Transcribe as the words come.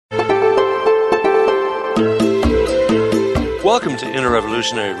Welcome to Inner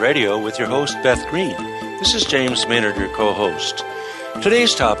Revolutionary Radio with your host, Beth Green. This is James Maynard, your co-host.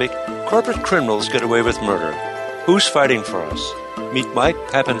 Today's topic, corporate criminals get away with murder. Who's fighting for us? Meet Mike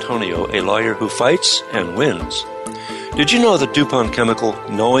Papantonio, a lawyer who fights and wins. Did you know that DuPont Chemical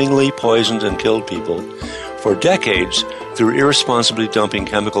knowingly poisoned and killed people for decades through irresponsibly dumping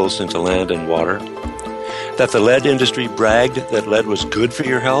chemicals into land and water? That the lead industry bragged that lead was good for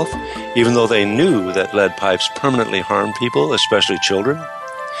your health, even though they knew that lead pipes permanently harm people, especially children?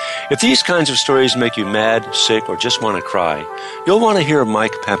 If these kinds of stories make you mad, sick, or just want to cry, you'll want to hear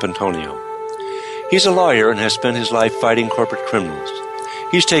Mike Papantonio. He's a lawyer and has spent his life fighting corporate criminals.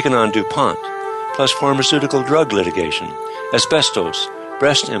 He's taken on DuPont, plus pharmaceutical drug litigation, asbestos,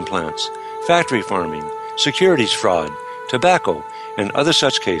 breast implants, factory farming, securities fraud, tobacco, and other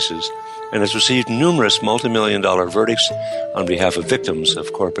such cases, and has received numerous multi-million-dollar verdicts on behalf of victims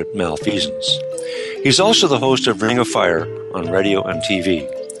of corporate malfeasance. He's also the host of Ring of Fire on radio and TV.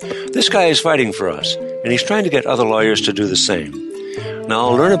 This guy is fighting for us, and he's trying to get other lawyers to do the same. Now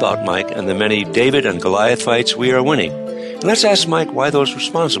I'll learn about Mike and the many David and Goliath fights we are winning. And let's ask Mike why those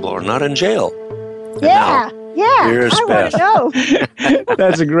responsible are not in jail. And now, here's Beth. I want to know.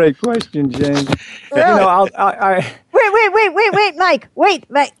 That's a great question, James. Really? You know, Wait, Mike. What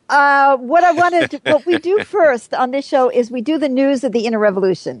we do first on this show is we do the news of the Inner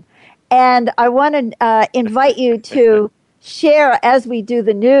Revolution. And I want to invite you to share as we do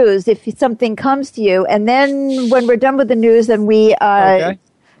the news if something comes to you. And then when we're done with the news, then we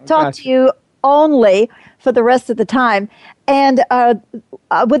talk to you only for the rest of the time. And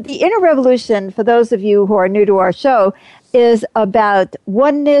with the Inner Revolution, for those of you who are new to our show, is about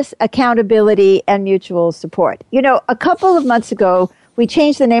oneness, accountability, and mutual support. You know, a couple of months ago, we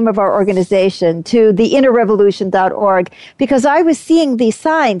changed the name of our organization to theinnerrevolution.org because I was seeing these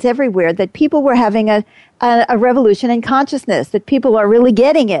signs everywhere that people were having a revolution in consciousness, that people are really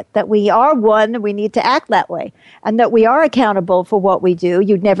getting it, that we are one, we need to act that way, and that we are accountable for what we do.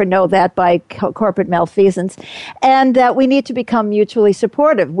 You'd never know that by corporate malfeasance, and that we need to become mutually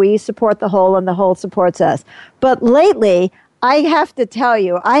supportive. We support the whole, and the whole supports us. But lately, I have to tell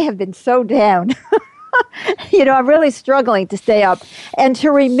you, I have been so down. You know, I'm really struggling to stay up and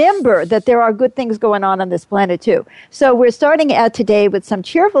to remember that there are good things going on this planet, too. So we're starting out today with some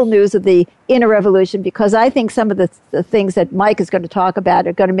cheerful news of the Inner Revolution because I think some of the things that Mike is going to talk about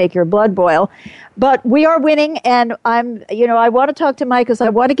are going to make your blood boil. But we are winning, and I want to talk to Mike because I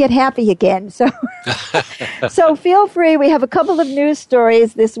want to get happy again. So, so feel free. We have a couple of news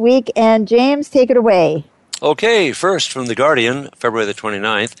stories this week, and James, take it away. Okay, first from The Guardian, February the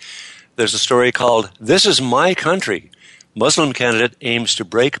 29th. There's a story called, "This is My Country. Muslim candidate aims to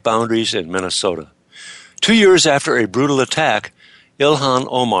break boundaries in Minnesota." 2 years after a brutal attack, Ilhan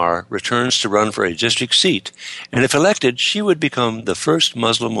Omar returns to run for a district seat, and if elected, she would become the first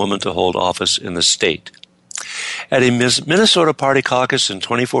Muslim woman to hold office in the state. At a Minnesota Party caucus in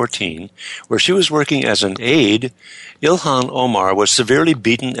 2014, where she was working as an aide, Ilhan Omar was severely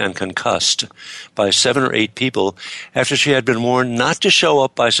beaten and concussed by 7 or 8 people after she had been warned not to show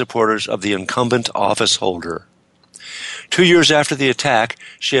up by supporters of the incumbent office holder. 2 years after the attack,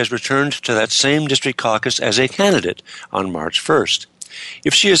 she has returned to that same district caucus as a candidate on March 1st.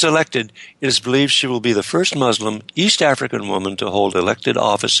 If she is elected, it is believed she will be the first Muslim East African woman to hold elected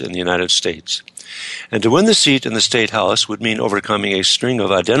office in the United States. And to win the seat in the State House would mean overcoming a string of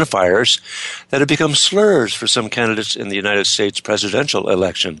identifiers that have become slurs for some candidates in the United States presidential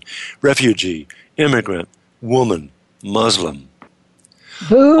election: refugee, immigrant, woman, Muslim.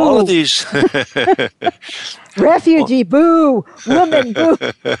 Boo! All of these... Refugee, boo! Woman, boo!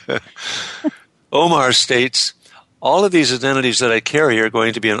 Omar states, "All of these identities that I carry are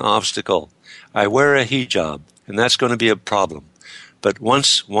going to be an obstacle. I wear a hijab, and that's going to be a problem. But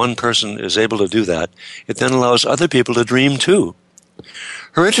once one person is able to do that, it then allows other people to dream too."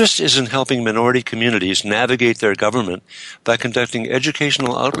 Her interest is in helping minority communities navigate their government by conducting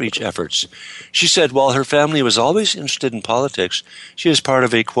educational outreach efforts. She said while her family was always interested in politics, she is part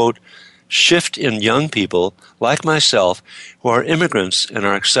of a, quote, shift in young people, like myself, who are immigrants and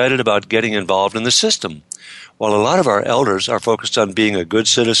are excited about getting involved in the system, while a lot of our elders are focused on being a good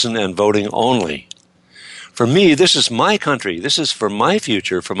citizen and voting only. For me, this is my country. This is for my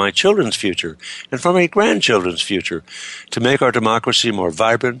future, for my children's future, and for my grandchildren's future, to make our democracy more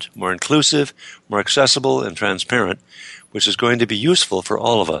vibrant, more inclusive, more accessible, and transparent, which is going to be useful for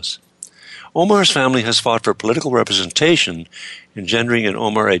all of us. Omar's family has fought for political representation, engendering in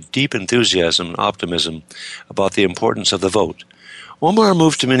Omar a deep enthusiasm and optimism about the importance of the vote. Omar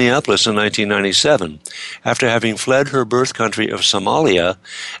moved to Minneapolis in 1997 after having fled her birth country of Somalia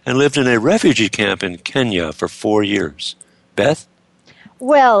and lived in a refugee camp in Kenya for 4 years. Beth?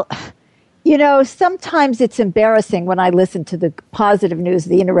 Well, sometimes it's embarrassing when I listen to the positive news of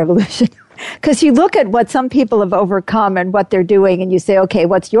the inner revolution because you look at what some people have overcome and what they're doing and you say, okay,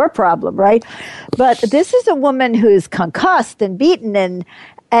 what's your problem, right? But this is a woman who's concussed and beaten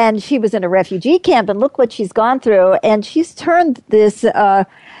and she was in a refugee camp and look what she's gone through. And she's turned this, I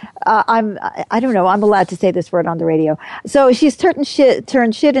don't know, I'm allowed to say this word on the radio. So she's turned shit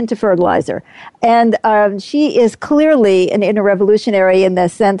into fertilizer. And she is clearly an inner revolutionary in the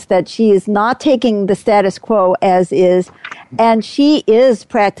sense that she is not taking the status quo as is, and she is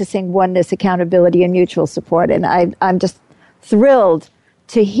practicing oneness, accountability, and mutual support. And I'm just thrilled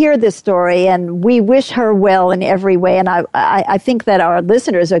to hear this story, and we wish her well in every way. And I think that our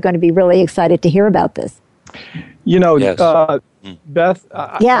listeners are going to be really excited to hear about this. Yes. Beth,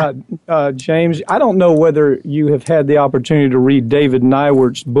 James, I don't know whether you have had the opportunity to read David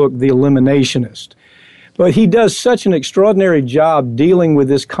Nyworth's book, The Eliminationist, but he does such an extraordinary job dealing with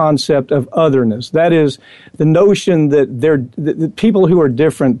this concept of otherness. That is, the notion that the people who are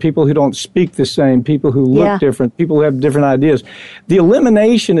different, people who don't speak the same, people who look different, people who have different ideas. The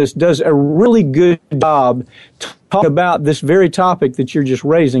Eliminationist does a really good job talking about this very topic that you're just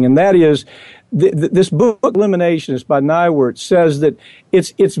raising, and that is this book, Eliminationist by Nyworth, says that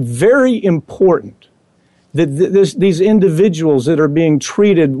it's very important that these individuals that are being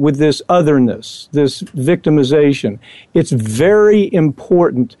treated with this otherness, this victimization, it's very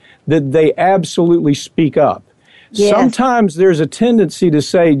important that they absolutely speak up. Yes. Sometimes there's a tendency to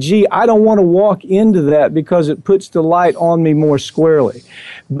say, gee, I don't want to walk into that because it puts the light on me more squarely.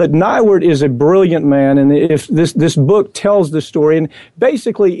 But Nyworth is a brilliant man, and if this book tells the story, and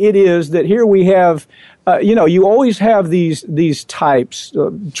basically it is that here we have, you always have these types.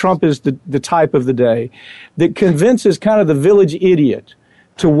 Trump is the type of the day that convinces kind of the village idiot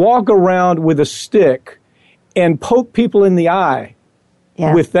to walk around with a stick and poke people in the eye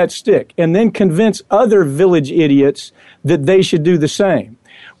with that stick, and then convince other village idiots that they should do the same.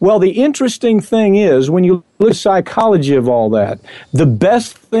 Well, the interesting thing is, when you look at the psychology of all that, the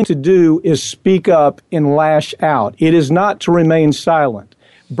best thing to do is speak up and lash out. It is not to remain silent.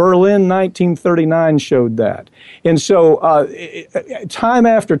 Berlin 1939 showed that. And so time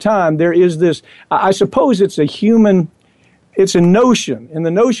after time, there is this, I suppose it's a notion, and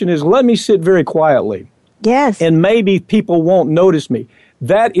the notion is, let me sit very quietly. Yes. And maybe people won't notice me.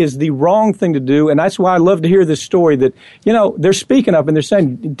 That is the wrong thing to do, and that's why I love to hear this story that, they're speaking up and they're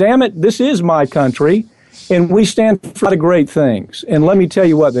saying, damn it, this is my country, and we stand for a lot of great things. And let me tell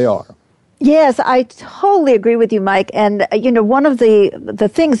you what they are. Yes, I totally agree with you, Mike. And, one of the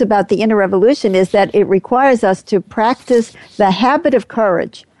things about the inner revolution is that it requires us to practice the habit of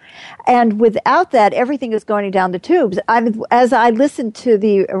courage. And without that, everything is going down the tubes. As I listen to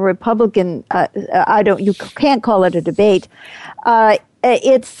the Republican, you can't call it a debate.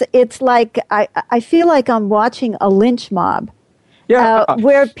 It's like, I feel like I'm watching a lynch mob.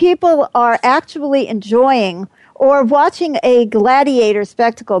 Where people are actually enjoying or watching a gladiator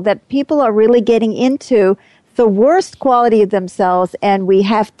spectacle, that people are really getting into the worst quality of themselves, and we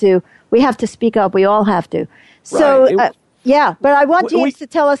have to speak up. We all have to. So, but I want James to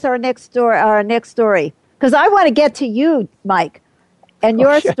tell us our next story, because I want to get to you, Mike, and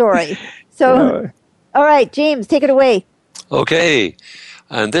your story. So, all right, James, take it away. Okay.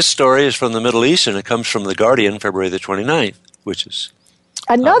 And this story is from the Middle East, and it comes from The Guardian, February the 29th, which is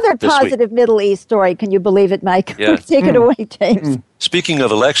another positive Middle East story. Can you believe it, Mike? Yeah. Take it away, James. Speaking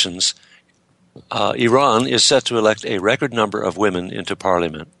of elections, Iran is set to elect a record number of women into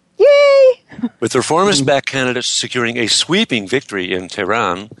parliament. Yay! With reformist-backed candidates securing a sweeping victory in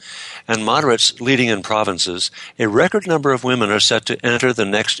Tehran and moderates leading in provinces, a record number of women are set to enter the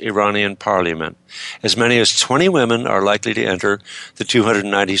next Iranian parliament. As many as 20 women are likely to enter the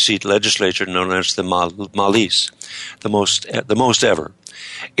 290-seat legislature known as the Majlis, the most ever.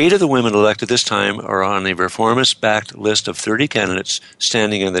 8 of the women elected this time are on a reformist-backed list of 30 candidates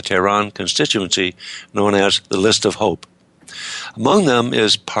standing in the Tehran constituency known as the List of Hope. Among them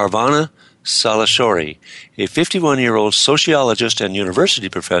is Parvana Salashori, a 51-year-old sociologist and university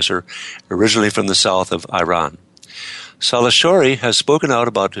professor originally from the south of Iran. Salashori has spoken out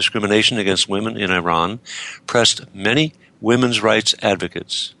about discrimination against women in Iran, pleasing many women's rights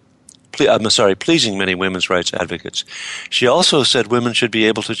advocates. She also said women should be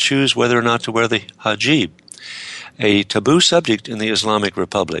able to choose whether or not to wear the hijab, a taboo subject in the Islamic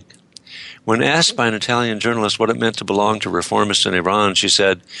Republic. When asked by an Italian journalist what it meant to belong to reformists in Iran, she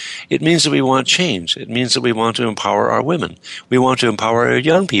said, "It means that we want change. It means that we want to empower our women. We want to empower our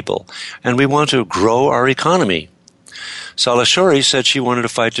young people. And we want to grow our economy." Salashori said she wanted to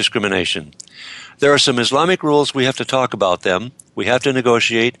fight discrimination. There are some Islamic rules. We have to talk about them. We have to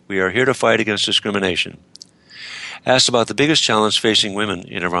negotiate. We are here to fight against discrimination. Asked about the biggest challenge facing women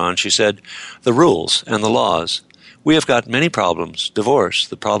in Iran, she said, the rules and the laws. We have got many problems. Divorce,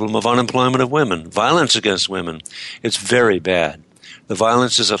 the problem of unemployment of women, violence against women. It's very bad. The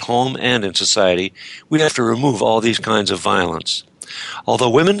violence is at home and in society. We have to remove all these kinds of violence. Although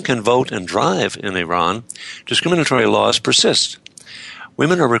women can vote and drive in Iran, discriminatory laws persist.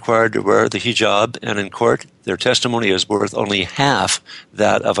 Women are required to wear the hijab, and in court, their testimony is worth only half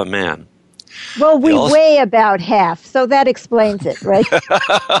that of a man. Well, we weigh about half, so that explains it, right?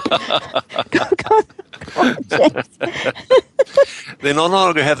 Go on, James. They no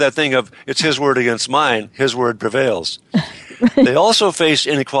longer have that thing of, it's his word against mine, his word prevails. Right. They also face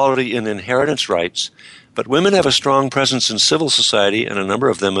inequality in inheritance rights, but women have a strong presence in civil society, and a number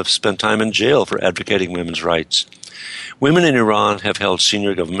of them have spent time in jail for advocating women's rights. Women in Iran have held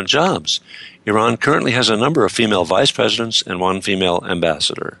senior government jobs. Iran currently has a number of female vice presidents and one female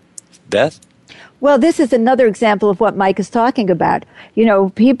ambassador. Beth? Well, this is another example of what Mike is talking about. You know,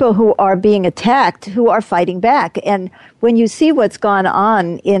 people who are being attacked, who are fighting back. And when you see what's gone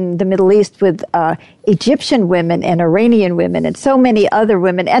on in the Middle East with Egyptian women and Iranian women and so many other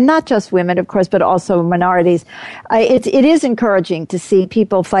women, and not just women, of course, but also minorities, it is encouraging to see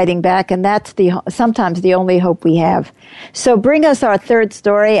people fighting back, and that's sometimes the only hope we have. So bring us our third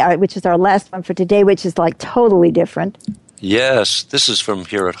story, which is our last one for today, which is like totally different. Yes, this is from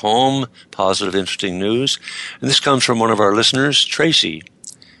here at home, positive, interesting news. And this comes from one of our listeners, Tracy.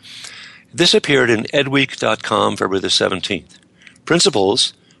 This appeared in edweek.com February the 17th.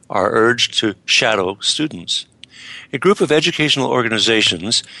 Principals are urged to shadow students. A group of educational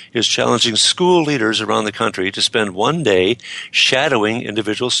organizations is challenging school leaders around the country to spend one day shadowing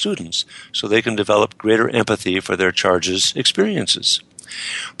individual students so they can develop greater empathy for their charges' experiences.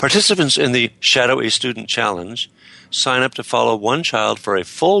 Participants in the Shadow a Student Challenge sign up to follow one child for a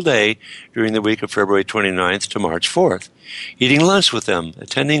full day during the week of February 29th to March 4th, eating lunch with them,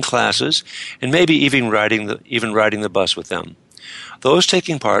 attending classes, and maybe even riding the bus with them. Those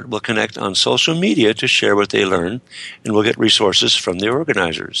taking part will connect on social media to share what they learn and will get resources from the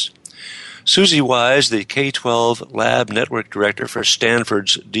organizers. Susie Wise, the K-12 Lab Network Director for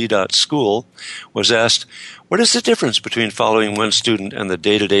Stanford's D-Dot School, was asked, what is the difference between following one student and the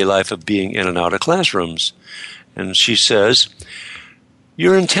day-to-day life of being in and out of classrooms? And she says,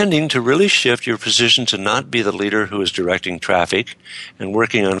 you're intending to really shift your position to not be the leader who is directing traffic and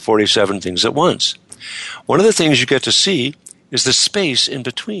working on 47 things at once. One of the things you get to see is the space in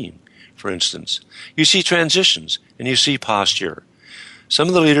between. For instance, you see transitions and you see posture. Some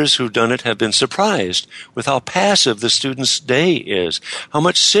of the leaders who've done it have been surprised with how passive the student's day is, how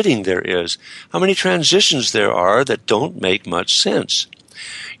much sitting there is, how many transitions there are that don't make much sense.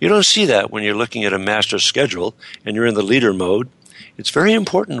 You don't see that when you're looking at a master schedule and you're in the leader mode. It's very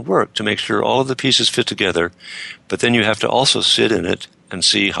important work to make sure all of the pieces fit together, but then you have to also sit in it and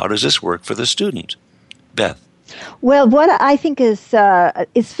see how does this work for the student. Beth. Well, what I think is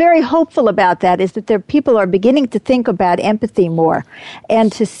very hopeful about that is that people are beginning to think about empathy more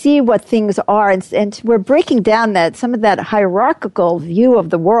and to see what things are. And we're breaking down some of that hierarchical view of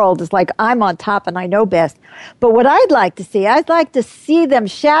the world is like, I'm on top and I know best. But what I'd like to see them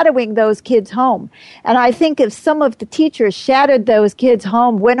shadowing those kids home. And I think if some of the teachers shadowed those kids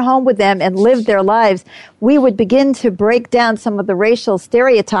home, went home with them and lived their lives, we would begin to break down some of the racial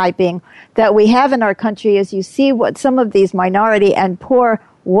stereotyping that we have in our country as you see what some of these minority and poor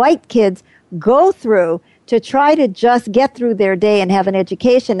white kids go through to try to just get through their day and have an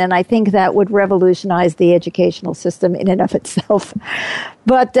education. And I think that would revolutionize the educational system in and of itself.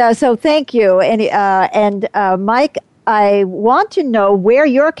 But so thank you. And Mike, I want to know where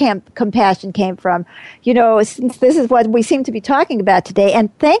your compassion came from, since this is what we seem to be talking about today.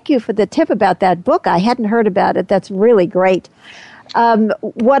 And thank you for the tip about that book. I hadn't heard about it. That's really great.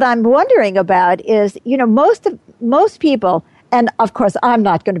 What I'm wondering about is, most people, and of course I'm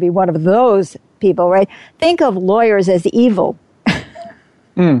not going to be one of those people, right? Think of lawyers as evil,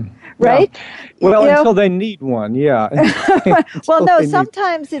 right? Yeah. Well, until they need one, yeah. Well, no,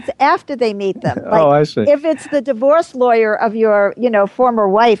 sometimes it's after they meet them. Like, I see. If it's the divorce lawyer of your, former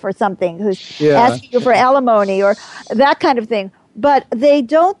wife or something who's asking you for alimony or that kind of thing. But they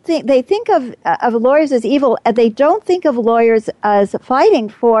think of lawyers as evil, and they don't think of lawyers as fighting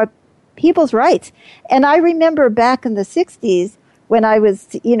for people's rights. And I remember back in the 60s when I was,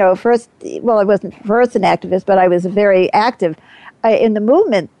 I wasn't first an activist, but I was very active in the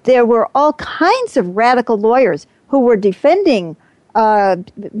movement. There were all kinds of radical lawyers who were defending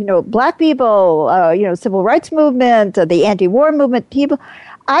black people, civil rights movement, the anti-war movement people.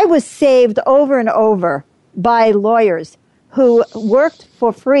 I was saved over and over by lawyers who worked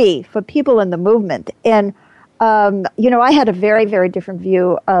for free for people in the movement. And, I had a very, very different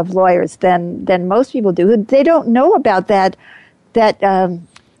view of lawyers than most people do. They don't know about that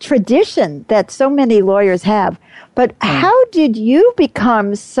tradition that so many lawyers have. But how did you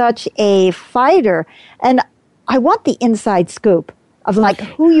become such a fighter? And I want the inside scoop of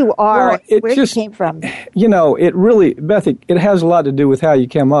who you are, where you came from. It really, Beth, it has a lot to do with how you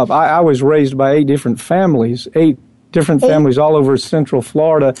came up. I was raised by 8 different families all over Central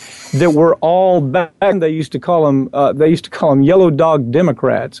Florida that were all back then. They used to call them yellow dog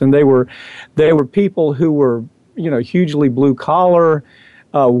Democrats, and they were people who were hugely blue collar,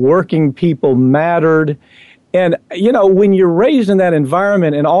 working people mattered. And, when you're raised in that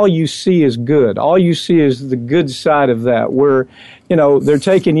environment and all you see is good, all you see is the good side of that, where, they're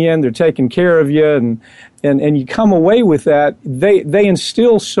taking you in, they're taking care of you, and you come away with that, they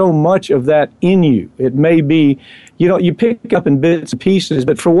instill so much of that in you. It may be, you pick up in bits and pieces,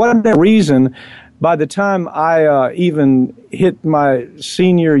 but for whatever reason, by the time I even hit my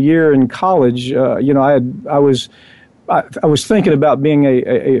senior year in college, I was thinking about being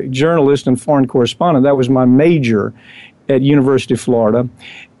a journalist and foreign correspondent. That was my major at University of Florida.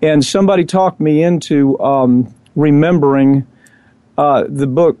 And somebody talked me into remembering the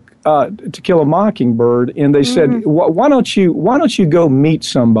book To Kill a Mockingbird, and they said, "Why don't you go meet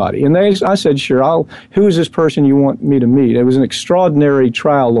somebody?" And I said, "Sure. Who is this person you want me to meet?" It was an extraordinary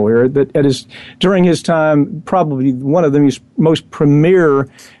trial lawyer that during his time, probably one of the most premier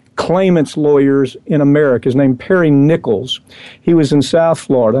claimants lawyers in America. His name Perry Nichols. He was in South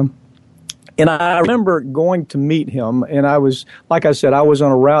Florida. And I remember going to meet him, and I was, like I said, I was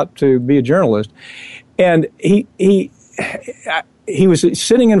on a route to be a journalist. And he was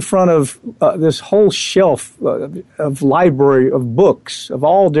sitting in front of this whole shelf of library of books of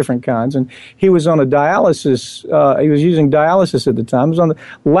all different kinds, and he was on a dialysis. He was using dialysis at the time. It was on the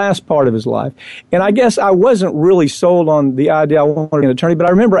last part of his life, and I guess I wasn't really sold on the idea I wanted an attorney. But I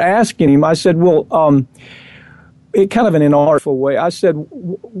remember asking him. I said, "Well," in kind of an inartful way, I said,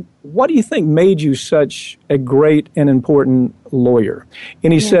 "What do you think made you such a great and important lawyer?"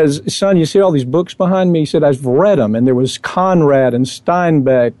 And he says, "Son, you see all these books behind me?" He said, "I've read them, and there was Conrad and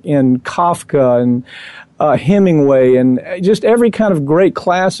Steinbeck and Kafka and Hemingway and just every kind of great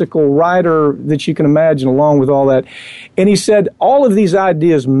classical writer that you can imagine along with all that." And he said, "All of these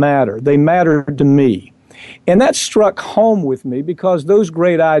ideas matter. They matter to me." And that struck home with me because those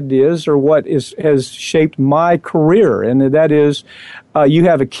great ideas are what has shaped my career. And that is, you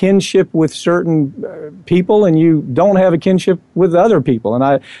have a kinship with certain people and you don't have a kinship with other people. And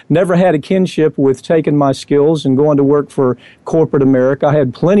I never had a kinship with taking my skills and going to work for corporate America. I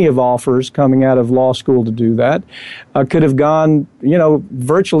had plenty of offers coming out of law school to do that. I could have gone,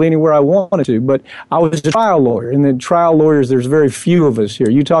 virtually anywhere I wanted to, but I was a trial lawyer. And then trial lawyers, there's very few of us here.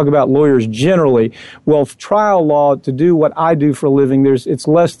 You talk about lawyers generally. Well, trial law, to do what I do for a living, it's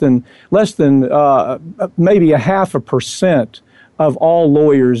less than maybe 0.5% of all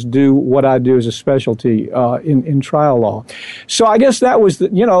lawyers do what I do as a specialty in trial law. So I guess that was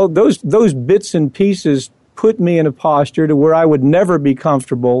those bits and pieces put me in a posture to where I would never be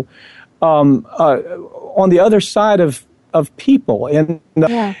comfortable on the other side of people. And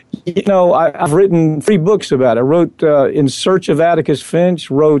I've written 3 books about it. I wrote In Search of Atticus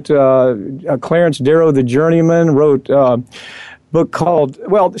Finch, wrote Clarence Darrow, The Journeyman, wrote book called,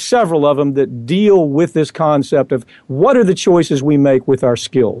 several of them that deal with this concept of what are the choices we make with our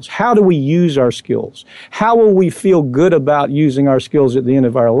skills? How do we use our skills? How will we feel good about using our skills at the end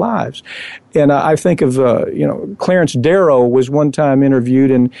of our lives? And I think of, Clarence Darrow was one time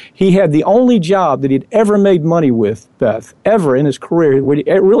interviewed, and he had the only job that he'd ever made money with, Beth, ever in his career, where he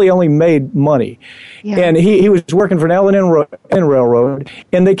really only made money. Yeah. And he was working for an L&N railroad,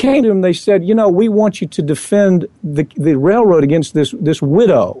 and they came to him, they said, we want you to defend the railroad against this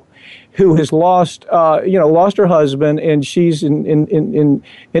widow who has lost her husband, and she's and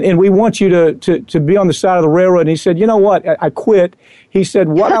we want you to be on the side of the railroad. And he said, "You know what? I quit." He said,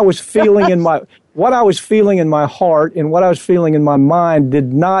 "What I was feeling in my heart and what I was feeling in my mind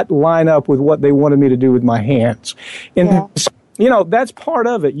did not line up with what they wanted me to do with my hands." And that's part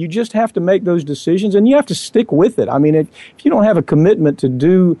of it. You just have to make those decisions, and you have to stick with it. I mean, if you don't have a commitment to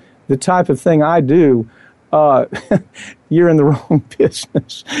do the type of thing I do, you're in the wrong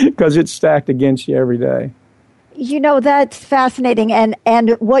business because it's stacked against you every day. That's fascinating. And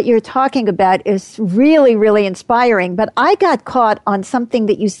what you're talking about is really, really inspiring. But I got caught on something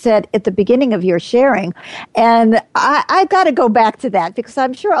that you said at the beginning of your sharing. And I've got to go back to that because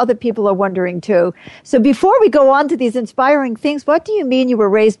I'm sure other people are wondering too. So before we go on to these inspiring things, what do you mean you were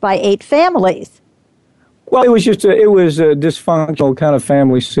raised by 8 families? Well, it was a dysfunctional kind of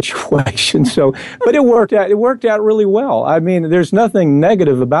family situation. So, but it worked out. It worked out really well. I mean, there's nothing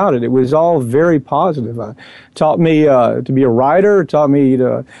negative about it. It was all very positive. Taught me to be a writer. Taught me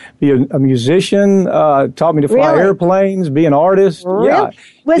to be a musician. Taught me to fly airplanes. Be an artist. Really? Yeah.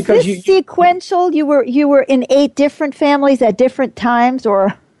 Was this sequential? You were in 8 different families at different times,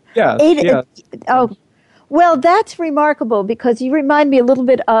 or 8? Yeah. Oh, well, that's remarkable because you remind me a little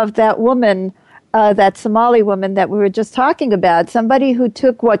bit of that woman. That Somali woman that we were just talking about, somebody who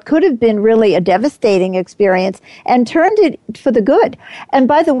took what could have been really a devastating experience and turned it for the good. And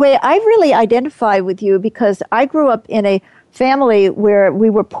by the way, I really identify with you because I grew up in a family where we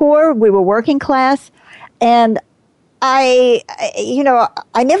were poor, we were working class, and I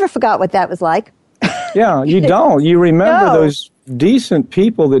never forgot what that was like. Yeah, you don't. You remember those decent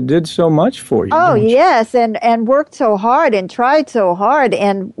people that did so much for you. Oh, yes, and worked so hard and tried so hard.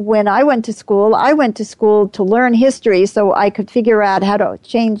 And when I went to school to learn history so I could figure out how to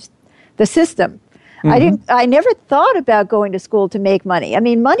change the system. Mm-hmm. I never thought about going to school to make money. I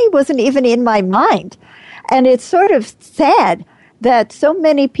mean, money wasn't even in my mind. And it's sort of sad that so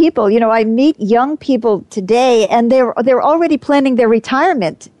many people, I meet young people today and they're already planning their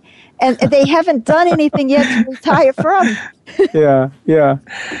retirement. And they haven't done anything yet to retire from. Yeah.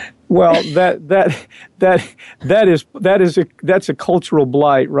 Well, that's a cultural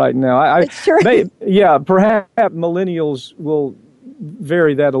blight right now. It's true. Perhaps millennials will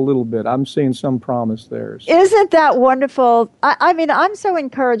vary that a little bit. I'm seeing some promise there. So. Isn't that wonderful? I mean, I'm so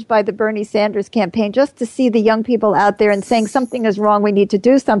encouraged by the Bernie Sanders campaign just to see the young people out there and saying something is wrong, we need to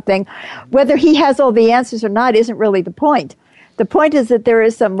do something. Whether he has all the answers or not isn't really the point. The point is that there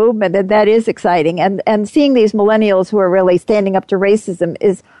is some movement, and that is exciting. And seeing these millennials who are really standing up to racism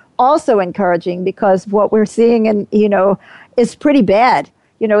is also encouraging because what we're seeing, is pretty bad.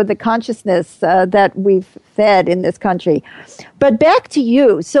 The consciousness that we've fed in this country. But back to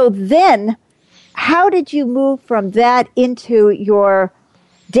you. So then, how did you move from that into your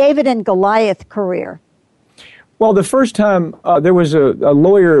David and Goliath career? Well, the first time there was a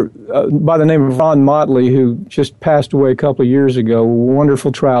lawyer by the name of Ron Motley who just passed away a couple of years ago, a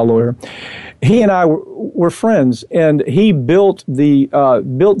wonderful trial lawyer. He and I were friends, and he built the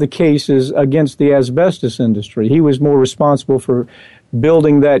cases against the asbestos industry. He was more responsible for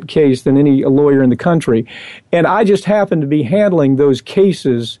building that case than any lawyer in the country. And I just happened to be handling those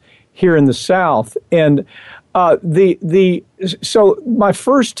cases here in the South. And so my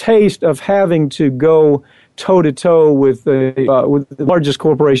first taste of having to go toe-to-toe with the largest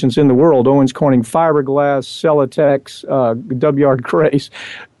corporations in the world, Owens Corning Fiberglass, Celotex, W.R. Grace,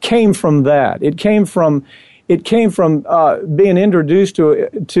 came from that. It came from being introduced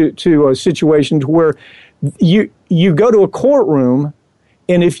to a situation to where you go to a courtroom,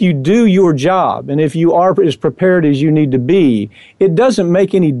 and if you do your job, and if you are as prepared as you need to be, it doesn't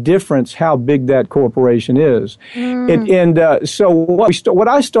make any difference how big that corporation is. So what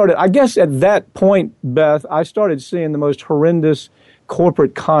I started, I guess at that point, Beth, I started seeing the most horrendous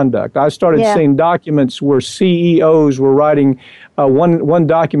corporate conduct. I started seeing documents where CEOs were writing, one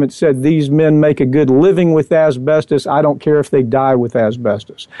document said, "These men make a good living with asbestos. I don't care if they die with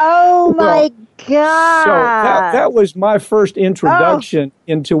asbestos." Oh, my God. So that was my first introduction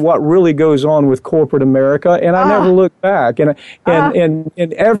into what really goes on with corporate America, and I never looked back. And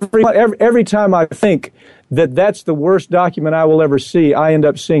every time I think that that's the worst document I will ever see, I end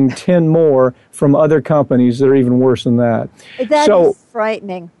up seeing 10 more from other companies that are even worse than that. That is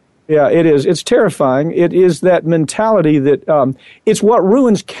frightening. Yeah, it is. It's terrifying. It is that mentality that it's what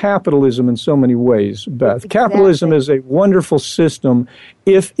ruins capitalism in so many ways, Beth. Exactly. Capitalism is a wonderful system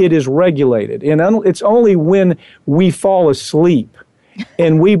if it is regulated. And it's only when we fall asleep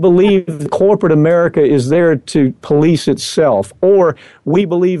and we believe corporate America is there to police itself, or we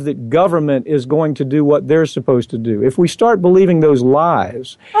believe that government is going to do what they're supposed to do. If we start believing those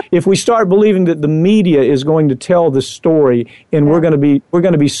lies, if we start believing that the media is going to tell the story and we're going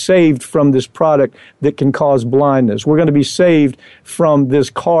to be saved from this product that can cause blindness, we're going to be saved from this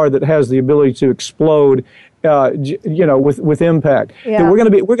car that has the ability to explode with impact. Yeah. That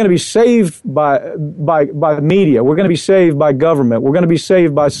we're going to be saved by media. We're going to be saved by government. We're going to be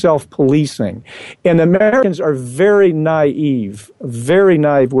saved by self-policing. And Americans are very naive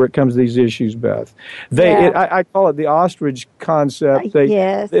where it comes to these issues, Beth. I call it the ostrich concept.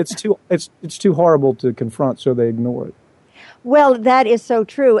 Yes. It's too horrible to confront, so they ignore it. Well, that is so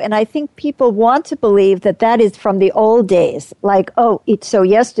true. And I think people want to believe that is from the old days. Like, oh, it's so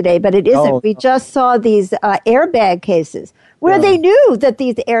yesterday, but it isn't. We just saw these airbag cases where they knew that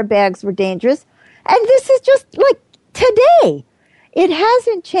these airbags were dangerous. And this is just like today. It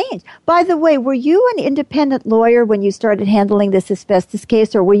hasn't changed. By the way, were you an independent lawyer when you started handling this asbestos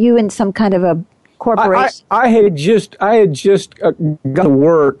case, or were you in some kind of a corporation? I had just got to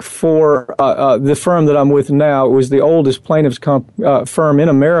work for the firm that I'm with now. It was the oldest plaintiffs' firm in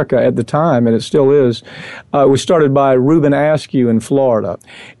America at the time, and it still is. It was started by Reuben Askew in Florida.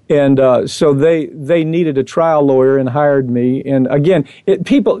 And so they needed a trial lawyer and hired me. And again,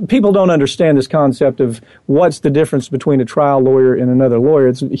 people don't understand this concept of what's the difference between a trial lawyer and another lawyer.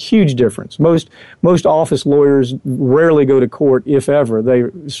 It's a huge difference. Most office lawyers rarely go to court, if ever. They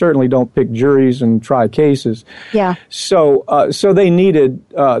certainly don't pick juries and try cases. Yeah. So they needed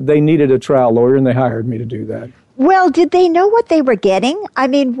a trial lawyer, and they hired me to do that. Well, did they know what they were getting? I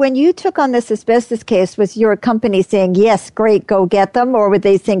mean, when you took on this asbestos case, was your company saying, yes, great, go get them? Or were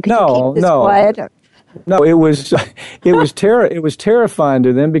they saying, could you keep this quiet? No, it was terrifying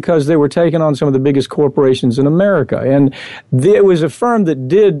to them because they were taking on some of the biggest corporations in America, and it was a firm that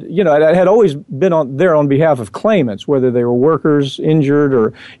did, it had always been there on behalf of claimants, whether they were workers injured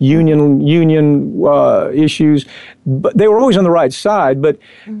or union issues, but they were always on the right side. But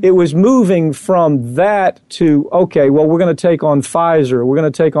it was moving from that to okay, well, we're going to take on Pfizer, we're going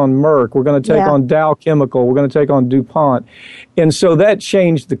to take on Merck, we're going to take on Dow Chemical, we're going to take on DuPont, and so that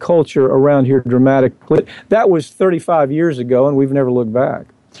changed the culture around here dramatically. That was 35 years ago, and we've never looked back.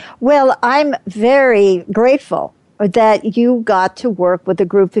 Well, I'm very grateful that you got to work with a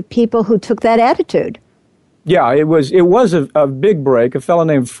group of people who took that attitude. Yeah, it was a big break. A fellow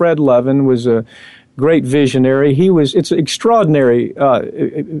named Fred Levin was a great visionary. It's extraordinary,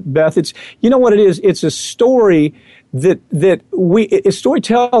 Beth. It's, you know what it is? It's a story a story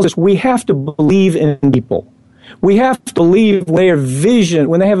tells us we have to believe in people. We have to believe when they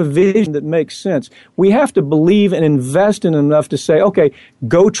have a vision that makes sense. We have to believe and invest in enough to say, okay,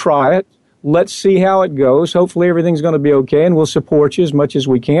 go try it. Let's see how it goes. Hopefully everything's going to be okay, and we'll support you as much as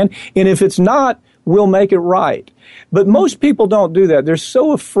we can. And if it's not, we'll make it right. But most people don't do that. They're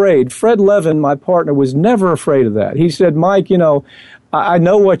so afraid. Fred Levin, my partner, was never afraid of that. He said, Mike, I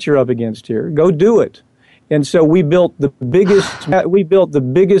know what you're up against here. Go do it. And so we built the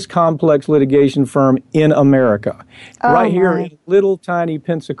biggest complex litigation firm in America, here in little tiny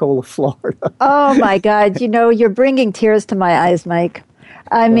Pensacola, Florida. Oh my God! You're bringing tears to my eyes, Mike.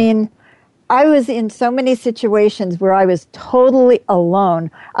 I mean, I was in so many situations where I was totally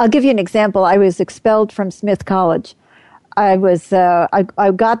alone. I'll give you an example. I was expelled from Smith College. I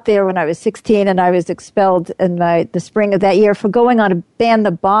got there when I was 16, and I was expelled in the spring of that year for going on a ban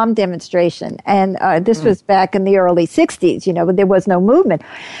the bomb demonstration. And this was back in the early 60s, when there was no movement.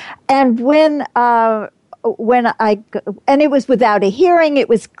 And and it was without a hearing, it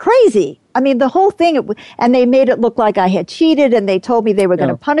was crazy. I mean, the whole thing, and they made it look like I had cheated, and they told me they were going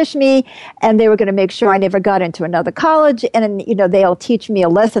to punish me, and they were going to make sure I never got into another college, and, they'll teach me a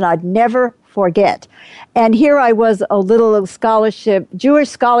lesson I'd never forget. And here I was, a little Jewish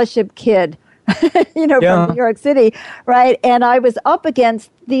scholarship kid, from New York City, right? And I was up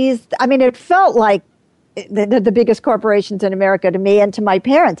against these, it felt like the biggest corporations in America to me and to my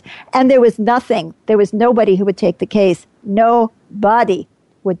parents. And there was nobody who would take the case. Nobody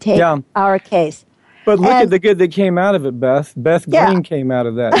would take our case. But look at the good that came out of it, Beth. Beth Green came out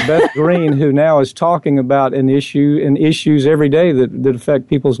of that. Beth Green, who now is talking about an issue and issues every day that affect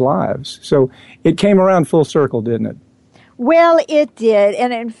people's lives. So it came around full circle, didn't it? Well, it did.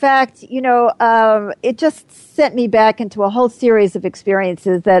 And in fact, it just sent me back into a whole series of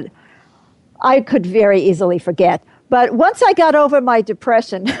experiences that I could very easily forget. But once I got over my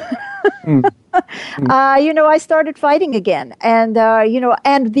depression, I started fighting again. And,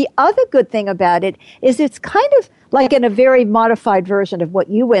 and the other good thing about it is it's kind of like in a very modified version of what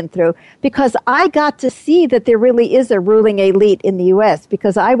you went through, because I got to see that there really is a ruling elite in the U.S.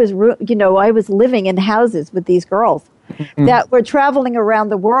 because I was living in houses with these girls that were traveling around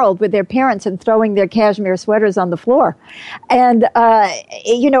the world with their parents and throwing their cashmere sweaters on the floor. And,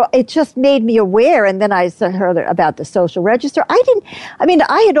 it just made me aware. And then I heard about the social register.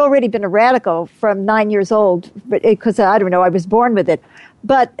 I had already been a radical from 9 years old because, I was born with it.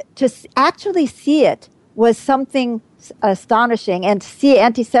 But to actually see it was something astonishing. And to see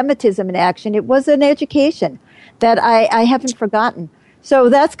anti-Semitism in action, it was an education that I haven't forgotten. So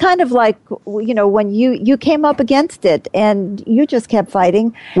that's kind of like, when you came up against it and you just kept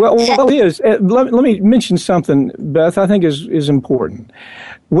fighting. Well, it is. Let me mention something, Beth, I think is important.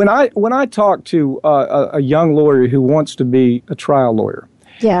 When I talk to a young lawyer who wants to be a trial lawyer,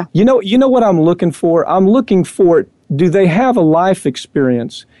 yeah, you know what I'm looking for? I'm looking for, do they have a life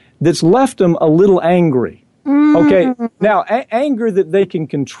experience that's left them a little angry? Okay, now anger that they can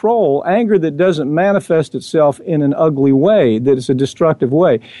control, anger that doesn't manifest itself in an ugly way, that is a destructive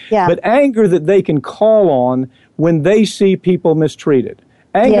way, but anger that they can call on when they see people mistreated,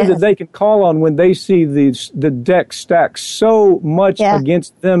 anger that they can call on when they see the deck stacked so much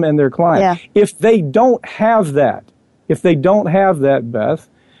against them and their client. Yeah. If they don't have that, Beth,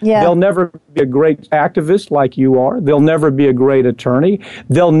 they'll never be a great activist like you are. They'll never be a great attorney.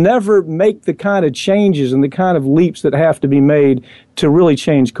 They'll never make the kind of changes and the kind of leaps that have to be made to really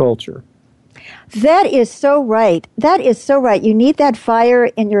change culture. That is so right. You need that fire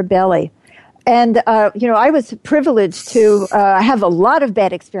in your belly. And, I was privileged to have a lot of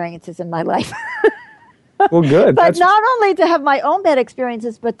bad experiences in my life. Well, good. But not only to have my own bad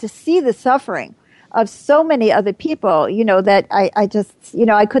experiences, but to see the suffering of so many other people, that I just,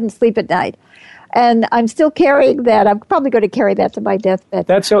 I couldn't sleep at night. And I'm still carrying that. I'm probably going to carry that to my deathbed.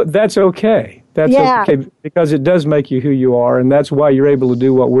 That's okay. That's okay, because it does make you who you are, and that's why you're able to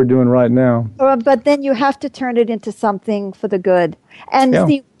do what we're doing right now. But then you have to turn it into something for the good. And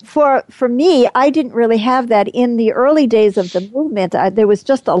see, for me, I didn't really have that in the early days of the movement. There was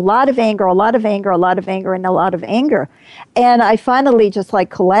just a lot of anger, and a lot of anger. And I finally just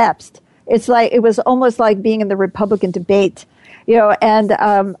collapsed. It was almost like being in the Republican debate, and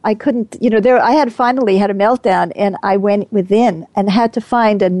I couldn't, I had finally had a meltdown, and I went within and had to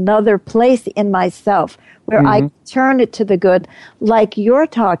find another place in myself where I could turn it to the good, like you're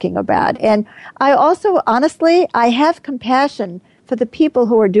talking about. And I also, honestly, I have compassion for the people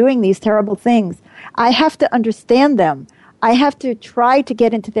who are doing these terrible things. I have to understand them. I have to try to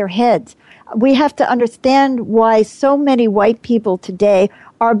get into their heads. We have to understand why so many white people today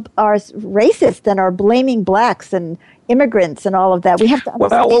are racist and are blaming blacks and immigrants and all of that. We have to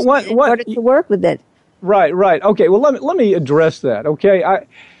understand in order to work with it. Right. Okay. Well, let me address that. Okay.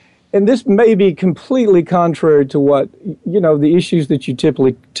 And this may be completely contrary to what the issues that you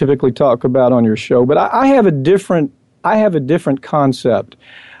typically talk about on your show, but I have a different concept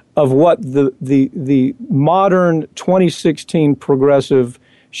of what the modern 2016 progressive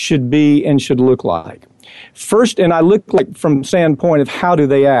should be and should look like. First, and I look from the standpoint of how do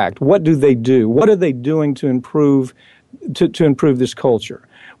they act? What do they do? What are they doing to improve this culture?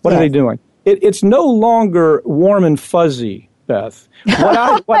 What are they doing? It's no longer warm and fuzzy, Beth.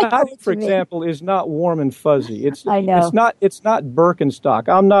 What I do, for example, is not warm and fuzzy. I know. It's not Birkenstock.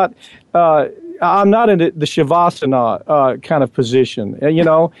 I'm not in the Shavasana kind of position.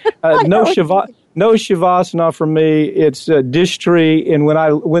 No Shavasana for me. It's Dishtri, and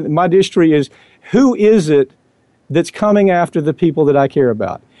when my Dishtri is, who is it that's coming after the people that I care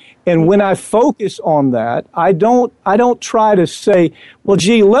about? And when I focus on that, I don't try to say, well,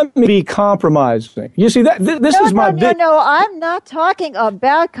 gee, let me be compromising. You see, this is my big... No, I'm not talking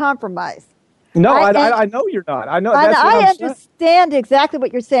about compromise. No, I know you're not. I know. That's I understand exactly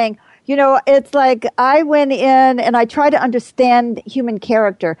what you're saying. It's like I went in and I try to understand human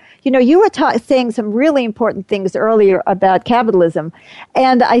character. You were saying some really important things earlier about capitalism.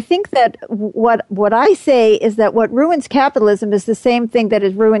 And I think that what I say is that what ruins capitalism is the same thing that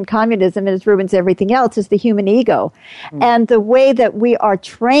has ruined communism and ruins everything else, is the human ego. And the way that we are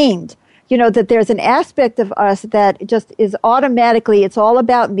trained, that there's an aspect of us that just is automatically, it's all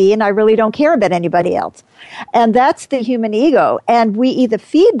about me and I really don't care about anybody else. And that's the human ego. And we either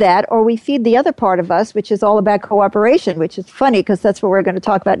feed that or we feed the other part of us, which is all about cooperation, which is funny because that's what we're going to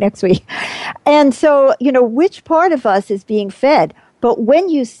talk about next week. And so, which part of us is being fed? But when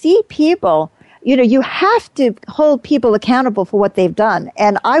you see people, you have to hold people accountable for what they've done.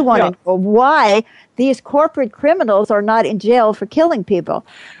 And I want to know why these corporate criminals are not in jail for killing people.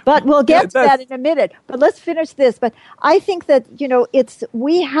 But we'll get to that in a minute. But let's finish this. But I think that,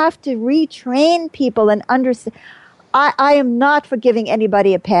 we have to retrain people and understand. I am not for giving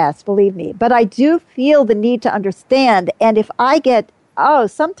anybody a pass, believe me. But I do feel the need to understand. And if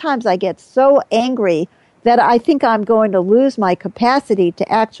sometimes I get so angry that I think I'm going to lose my capacity to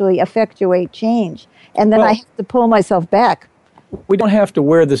actually effectuate change. And then I have to pull myself back. We don't have to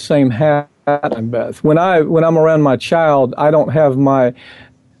wear the same hat, Beth. When I'm around my child, I don't have my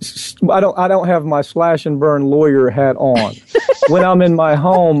slash and burn lawyer hat on. when I'm in my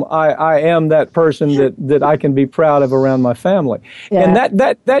home, I am that person that I can be proud of around my family. Yeah. And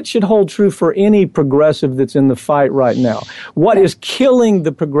that should hold true for any progressive that's in the fight right now. What is killing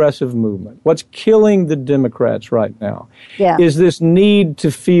the progressive movement, what's killing the Democrats right now, is this need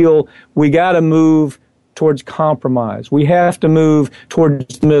to feel we got to move towards compromise. We have to move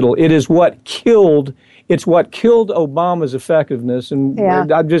towards the middle. It's what killed Obama's effectiveness, and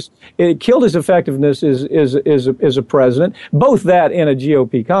it killed his effectiveness as a president. Both that and a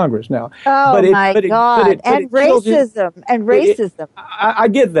GOP Congress now. Oh my God! And racism. I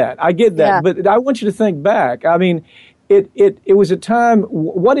get that. But I want you to think back. I mean, it was a time.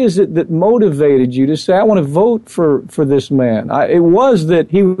 What is it that motivated you to say, I want to vote for this man? It was that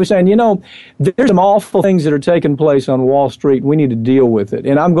he was saying, there's some awful things that are taking place on Wall Street. We need to deal with it,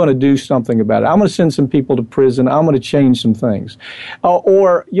 and I'm going to do something about it. I'm going to send some people to prison. I'm going to change some things.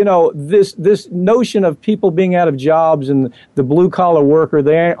 This notion of people being out of jobs and the blue collar worker,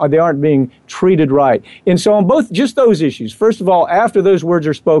 they aren't being treated right. And so on both just those issues. First of all, after those words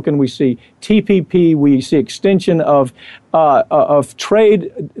are spoken, we see TPP, we see extension of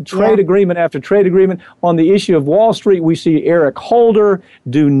trade agreement after trade agreement. On the issue of Wall Street, we see Eric Holder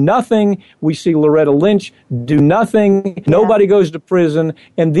do nothing. We see Loretta Lynch do nothing. Yeah. Nobody goes to prison,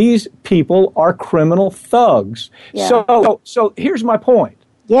 and these people are criminal thugs. Yeah. So here's my point.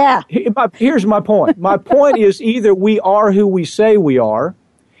 Yeah. Here's my point. My point is either we are who we say we are,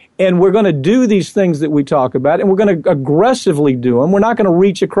 and we're going to do these things that we talk about, and we're going to aggressively do them. We're not going to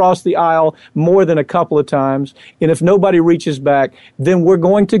reach across the aisle more than a couple of times. And if nobody reaches back, then we're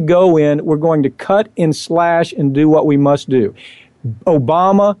going to go in, we're going to cut and slash and do what we must do.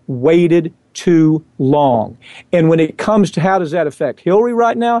 Obama waited too long. And when it comes to how does that affect Hillary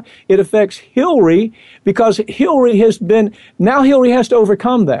right now, it affects Hillary because Hillary has to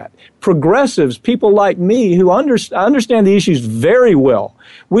overcome that. Progressives, people like me who understand the issues very well,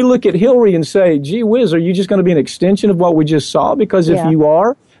 we look at Hillary and say, gee whiz, are you just going to be an extension of what we just saw? Because if you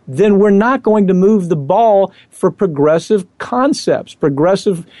are, then we're not going to move the ball for progressive concepts,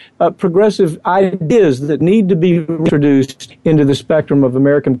 progressive ideas that need to be introduced into the spectrum of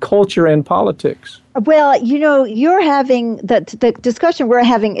American culture and politics. Well, you're having the discussion we're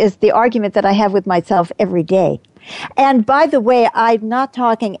having is the argument that I have with myself every day. And by the way, I'm not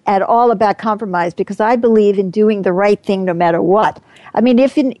talking at all about compromise because I believe in doing the right thing no matter what. I mean,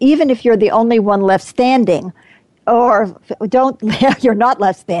 even if you're the only one left standing, or you're not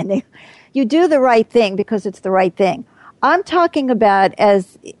left standing, you do the right thing because it's the right thing. I'm talking about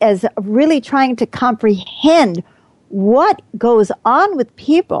as really trying to comprehend what goes on with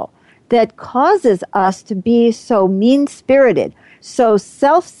people that causes us to be so mean-spirited, so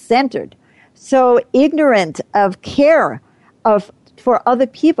self-centered, so ignorant of care for other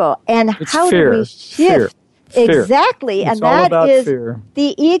people, and how do we shift? Exactly, it's and that is fear.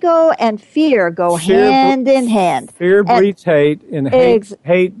 The ego and fear go hand in hand. Fear breeds hate, and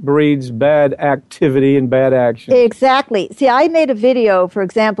hate breeds bad activity and bad action. Exactly. See, I made a video, for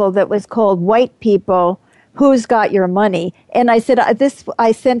example, that was called "White People, Who's Got Your Money?" And I said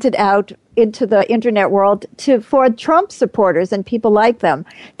I sent it out into the internet world for Trump supporters and people like them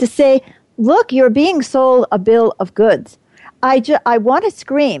to say, look, you're being sold a bill of goods. I want to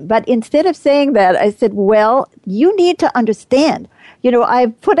scream, but instead of saying that, I said, well, you need to understand.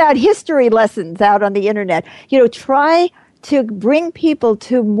 I've put out history lessons out on the internet. Try to bring people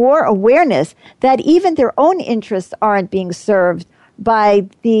to more awareness that even their own interests aren't being served by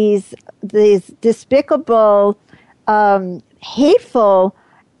these despicable, hateful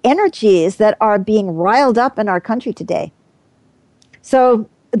energies that are being riled up in our country today. So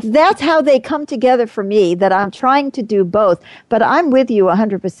that's how they come together for me, that I'm trying to do both. But I'm with you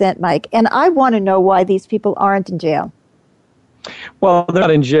 100%, Mike, and I want to know why these people aren't in jail. Well, they're not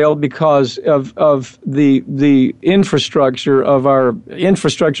in jail because of the infrastructure of our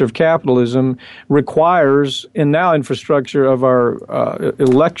infrastructure of capitalism requires, and now infrastructure of our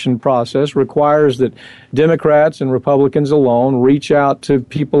election process requires that Democrats and Republicans alone reach out to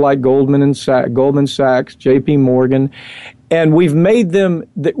people like Goldman Sachs, J.P. Morgan, and we've made them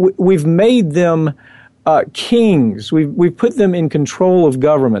kings. We've put them in control of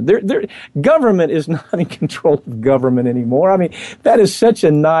government. Government is not in control of government anymore. I mean, that is such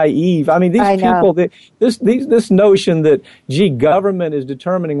a naive. I mean, these people. This notion that government is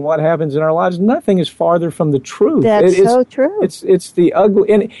determining what happens in our lives. Nothing is farther from the truth. That's so true. It's the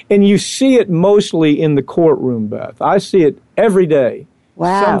ugly, and you see it mostly in the courtroom, Beth. I see it every day.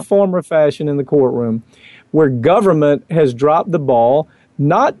 Wow. Some form or fashion in the courtroom, where government has dropped the ball,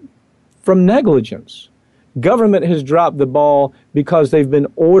 not from negligence. Government has dropped the ball because they've been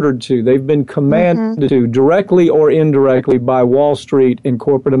ordered to. They've been commanded to, directly or indirectly, by Wall Street and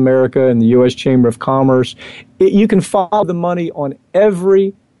corporate America and the U.S. Chamber of Commerce. You can follow the money on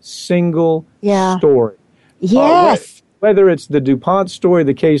every single story. Yes. Whether it's the DuPont story,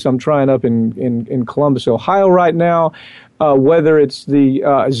 the case I'm trying up in Columbus, Ohio right now, whether it's the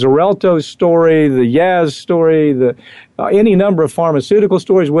Xarelto story, the Yaz story, any number of pharmaceutical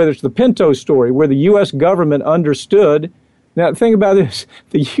stories, whether it's the Pinto story, where the U.S. government understood. Now, think about this.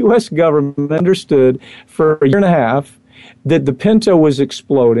 The U.S. government understood for a year and a half that the Pinto was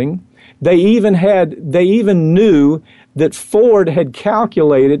exploding. They even knew that Ford had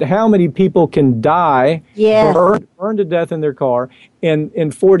calculated how many people can die, burn to death in their car,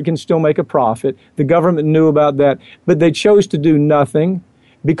 and Ford can still make a profit. The government knew about that, but they chose to do nothing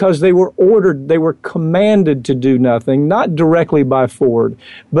because they were ordered, they were commanded to do nothing, not directly by Ford,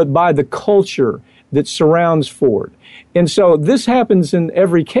 but by the culture that surrounds Ford. And so this happens in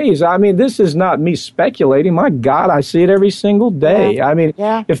every case. I mean, this is not me speculating. My God, I see it every single day. I mean,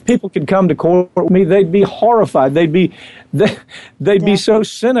 if people could come to court with me, they'd be horrified. They'd be so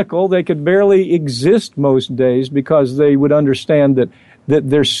cynical they could barely exist most days because they would understand that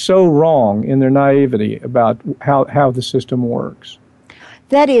they're so wrong in their naivety about how the system works.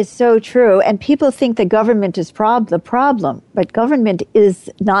 That is so true. And people think the government is the problem, but government is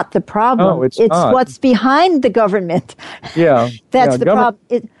not the problem. No, it's not. What's behind the government. That's the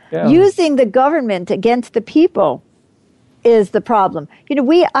problem. Using the government against the people is the problem. You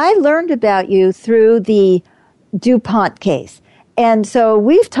know, I learned about you through the DuPont case. And so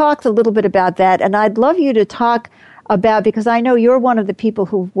we've talked a little bit about that, and I'd love you to talk about, because I know you're one of the people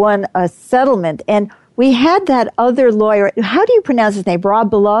who won a settlement, and we had that other lawyer. How do you pronounce his name? Rob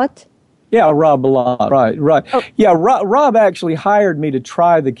Ballot? Yeah, Rob Ballot. Right. Oh. Yeah, Rob actually hired me to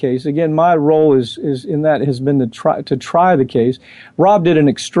try the case. Again, my role is in that has been to try the case. Rob did an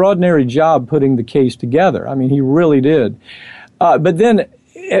extraordinary job putting the case together. I mean, he really did. But then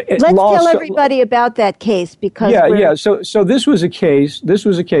let's tell everybody about that case, because So this was a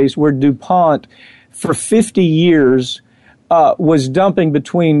case where DuPont for 50 years was dumping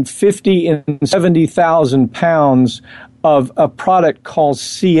between 50 and 70,000 pounds of a product called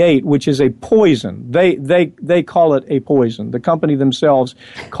C8, which is a poison. They call it a poison. The company themselves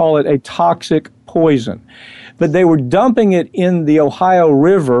call it a toxic poison. But they were dumping it in the Ohio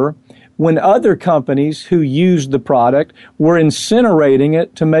River when other companies who used the product were incinerating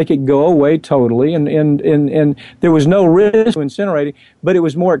it to make it go away totally, and there was no risk to incinerating, but it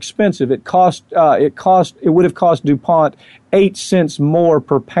was more expensive. It would have cost DuPont 8 cents more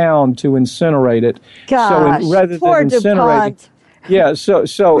per pound to incinerate it. Gosh, poor DuPont. Yeah,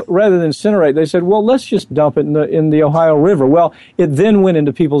 so rather than incinerate, they said, well, let's just dump it in the Ohio River. Well, it then went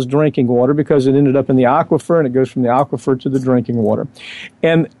into people's drinking water because it ended up in the aquifer, and it goes from the aquifer to the drinking water.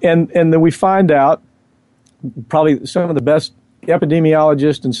 And then we find out, probably some of the best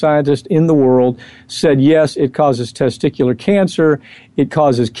epidemiologists and scientists in the world said, yes, it causes testicular cancer, it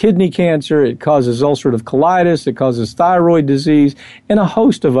causes kidney cancer, it causes ulcerative colitis, it causes thyroid disease, and a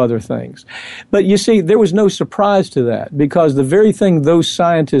host of other things. But you see, there was no surprise to that, because the very thing those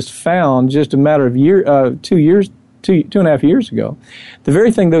scientists found just a matter of 2.5 years ago, the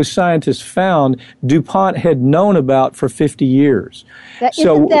very thing those scientists found, DuPont had known about for 50 years.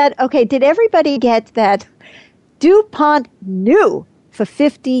 Did everybody get that? DuPont knew for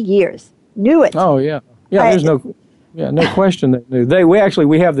 50 years. Knew it. Oh, yeah. Yeah, there's no question that knew.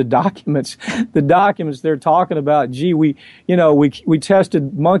 We have the documents. The documents they're talking about, we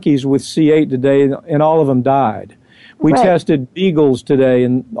tested monkeys with C8 today, and all of them died. We tested beagles today,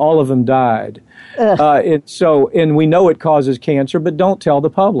 and all of them died. And we know it causes cancer, but don't tell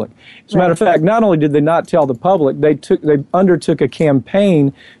the public. As a matter of fact, not only did they not tell the public, they undertook a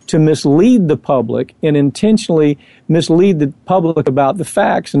campaign to mislead the public and intentionally mislead the public about the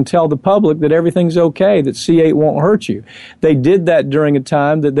facts and tell the public that everything's okay, that C8 won't hurt you. They did that during a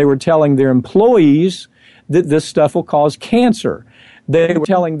time that they were telling their employees that this stuff will cause cancer. They were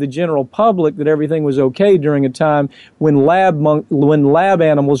telling the general public that everything was okay during a time when lab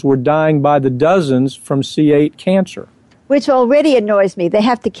animals were dying by the dozens from C8 cancer. Which already annoys me. They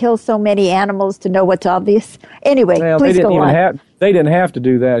have to kill so many animals to know what's obvious. Anyway, please go on. They didn't have to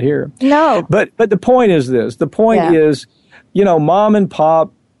do that here. No. But the point is this. The point is, mom and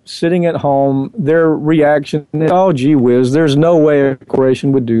pop sitting at home, their reaction is, oh, gee whiz, there's no way a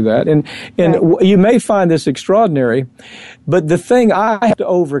corporation would do that. And you may find this extraordinary, but the thing I have to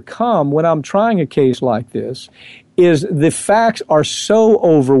overcome when I'm trying a case like this is the facts are so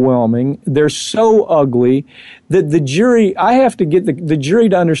overwhelming, they're so ugly, that I have to get the jury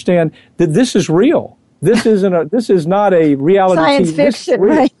to understand that this is real. This is not a reality science fiction,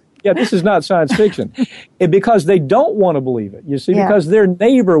 right? Yeah, this is not science fiction. Because they don't want to believe it, you see, Yeah. because their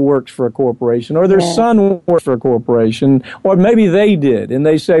neighbor works for a corporation or their son works for a corporation, or maybe they did, and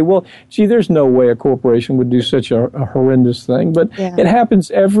they say, well, gee, there's no way a corporation would do such a horrendous thing. But it happens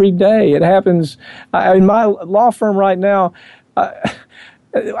every day. It happens in my law firm right now.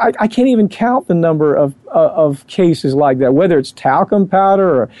 I can't even count the number of cases like that, whether it's talcum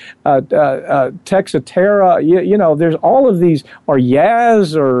powder or Texaterra, you know, there's all of these, or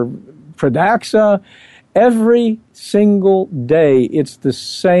Yaz or Pradaxa. Every single day, it's the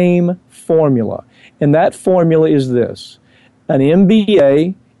same formula. And that formula is this. An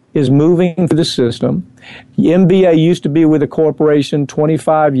MBA is moving through the system. The MBA used to be with a corporation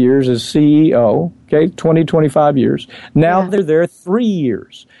 25 years as CEO, okay, 25 years. Now they're there 3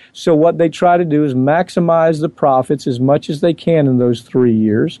 years. So what they try to do is maximize the profits as much as they can in those 3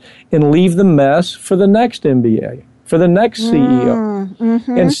 years and leave the mess for the next MBA, for the next CEO.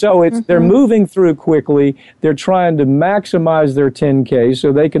 And so they're moving through quickly. They're trying to maximize their 10K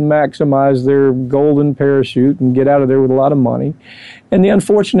so they can maximize their golden parachute and get out of there with a lot of money. And the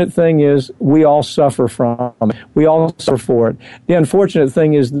unfortunate thing is we all suffer from it. We all suffer for it. The unfortunate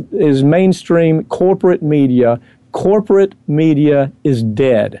thing is mainstream corporate media. Corporate media is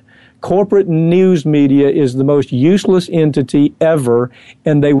dead. Corporate news media is the most useless entity ever,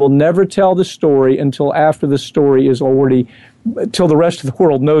 and they will never tell the story until after the story is already, till the rest of the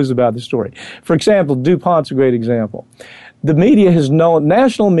world knows about the story. For example, DuPont's a great example. The media has known,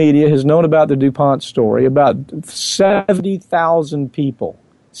 national media has known about the DuPont story, about 70,000 people,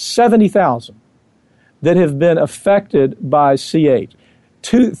 70,000 that have been affected by C8.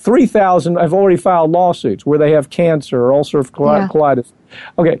 3,000 have already filed lawsuits where they have cancer or ulcerative colitis.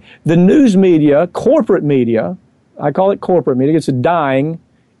 Okay, the news media, corporate media, I call it corporate media, it's dying.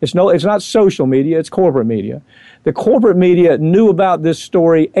 It's not social media, it's corporate media. The corporate media knew about this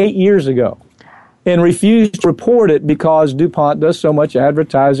story 8 years ago and refused to report it because DuPont does so much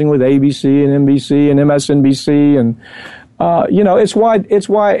advertising with ABC and NBC and MSNBC, and it's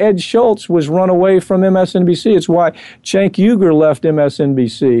why Ed Schultz was run away from MSNBC. It's why Cenk Uygur left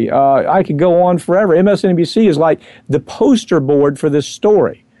MSNBC. I could go on forever. MSNBC is like the poster board for this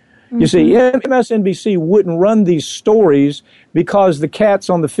story. You see, MSNBC wouldn't run these stories because the cats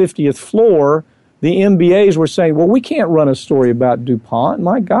on the 50th floor, the MBAs, were saying, well, we can't run a story about DuPont.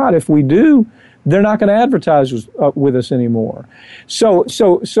 My God, if we do, they're not going to advertise with us anymore. So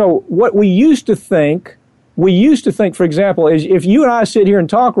what we used to think, for example, is if you and I sit here and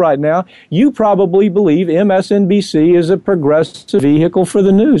talk right now, you probably believe MSNBC is a progressive vehicle for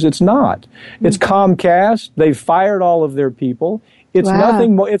the news. It's not. It's Comcast. They've fired all of their people. It's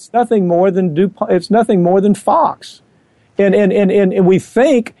nothing more. It's nothing more than DuPont. It's nothing more than Fox. And we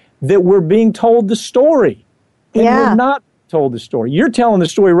think that we're being told the story, and we're not told the story. You're telling the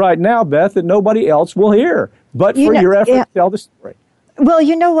story right now, Beth, that nobody else will hear, but for your effort to tell the story. Well,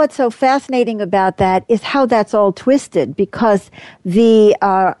 you know what's so fascinating about that is how that's all twisted, because the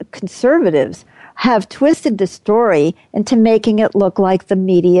conservatives have twisted the story into making it look like the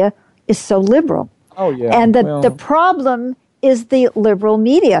media is so liberal. Oh, yeah. And the problem is the liberal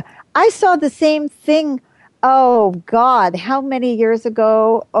media. I saw the same thing, oh, God, how many years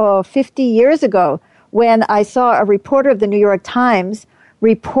ago? 50 years ago, when I saw a reporter of the New York Times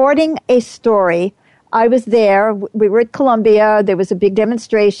reporting a story. I was there. We were at Columbia. There was a big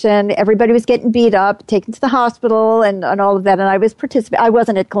demonstration. Everybody was getting beat up, taken to the hospital, and all of that. And I was participating. I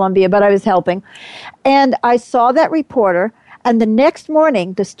wasn't at Columbia, but I was helping. And I saw that reporter. And the next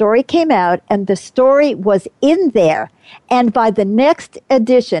morning, the story came out, and the story was in there. And by the next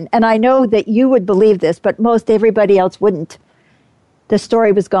edition, and I know that you would believe this, but most everybody else wouldn't, the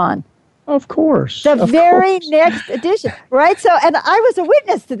story was gone. Of course. The very next edition, right? So, and I was a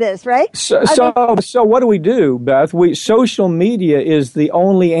witness to this, right? So what do we do, Beth? Social media is the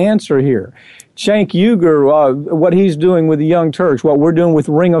only answer here. Cenk Uygur, what he's doing with the Young Turks, what we're doing with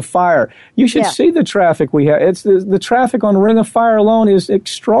Ring of Fire. You should see the traffic we have. It's the traffic on Ring of Fire alone is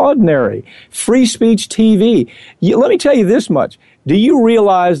extraordinary. Free speech TV. Let me tell you this much. Do you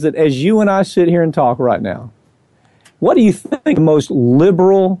realize that as you and I sit here and talk right now, what do you think the most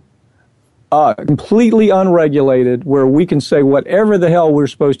liberal, completely unregulated, where we can say whatever the hell we're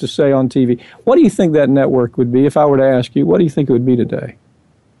supposed to say on TV. What do you think that network would be if I were to ask you? What do you think it would be today?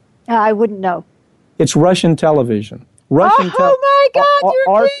 I wouldn't know. It's Russian television. My God,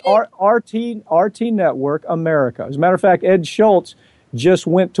 you're kidding. RT Network America. As a matter of fact, Ed Schultz just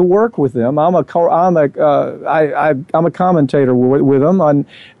went to work with them. I'm a commentator with them.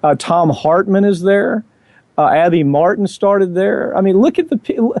 Tom Hartman is there. Abby Martin started there. I mean, look at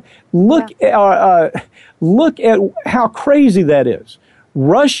how crazy that is.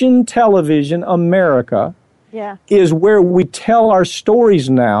 Russian television, America, is where we tell our stories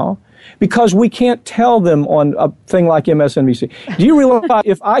now, because we can't tell them on a thing like MSNBC. Do you realize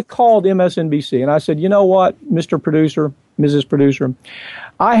if I called MSNBC and I said, you know what, Mr. Producer, Mrs. Producer,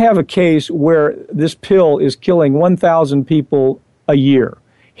 I have a case where this pill is killing 1,000 people a year.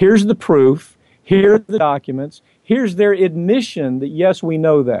 Here's the proof. Here are the documents. Here's their admission that, yes, we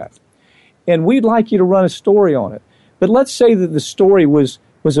know that. And we'd like you to run a story on it. But let's say that the story was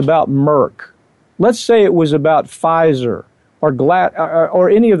about Merck. Let's say it was about Pfizer or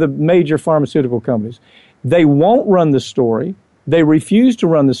any of the major pharmaceutical companies. They won't run the story. They refuse to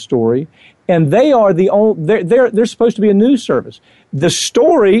run the story. And they are the only, they're supposed to be a news service. The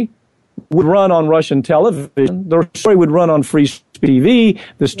story would run on Russian television. The story would run on Free TV.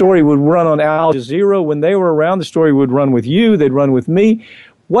 The story would run on Al Jazeera. When they were around, the story would run with you. They'd run with me.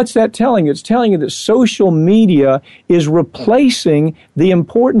 What's that telling you? It's telling you that social media is replacing the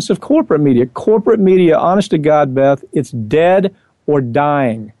importance of corporate media. Corporate media, honest to God, Beth, it's dead or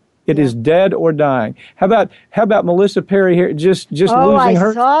dying. It is dead or dying. How about Melissa Perry here just losing her?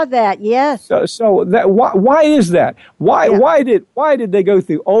 I saw that. Yes. So that why is that? Why did they go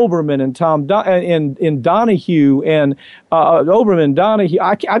through Oberman and and Donahue and Oberman, Donahue?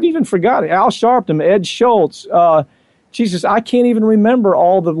 I've even forgotten Al Sharpton, Ed Schultz. Jesus, I can't even remember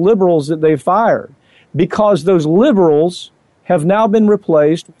all the liberals that they fired, because those liberals have now been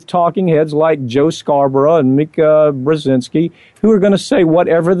replaced with talking heads like Joe Scarborough and Mika Brzezinski, who are going to say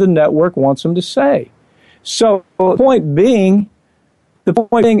whatever the network wants them to say. So the point being,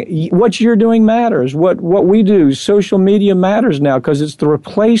 what you're doing matters. What we do, social media matters now, because it's the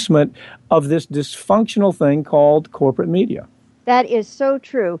replacement of this dysfunctional thing called corporate media. That is so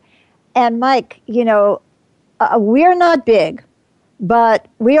true. And Mike, we're not big, but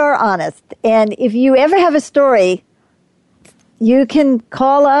we are honest. And if you ever have a story, you can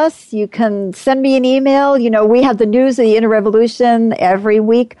call us. You can send me an email. We have the news of the Inner Revolution every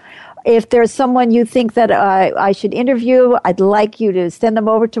week. If there's someone you think that I should interview, I'd like you to send them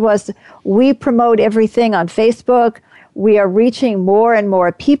over to us. We promote everything on Facebook. We are reaching more and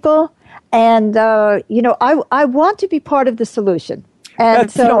more people. And, I want to be part of the solution.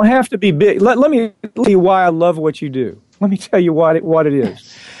 And so, you don't have to be big. Let me tell you why I love what you do. Let me tell you what it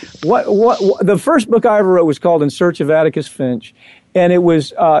is. What the first book I ever wrote was called In Search of Atticus Finch, and it was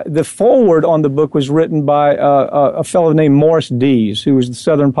the foreword on the book was written by a fellow named Morris Dees, who was the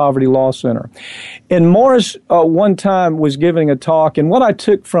Southern Poverty Law Center. And Morris one time was giving a talk, and what I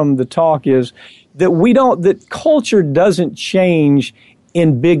took from the talk is that culture doesn't change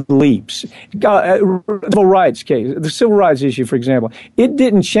in big leaps. Civil rights case, the civil rights issue, for example, it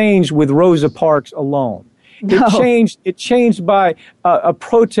didn't change with Rosa Parks alone. No. It changed by a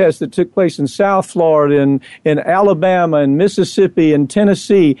protest that took place in South Florida, in Alabama, and Mississippi, and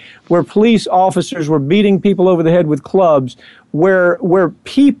Tennessee, where police officers were beating people over the head with clubs, where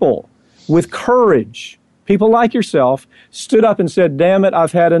people with courage, people like yourself, stood up and said, "Damn it,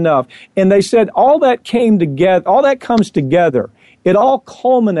 I've had enough." And they said all that came together, all that comes together. It all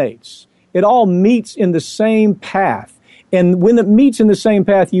culminates. It all meets in the same path. And when it meets in the same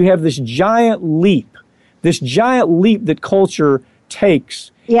path, you have this giant leap that culture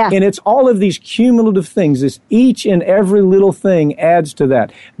takes. Yeah. And it's all of these cumulative things. This each and every little thing adds to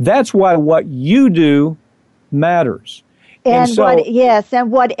that. That's why what you do matters. And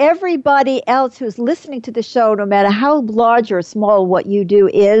what everybody else who's listening to the show, no matter how large or small what you do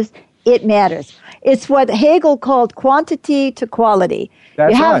is, it matters. It's what Hegel called quantity to quality.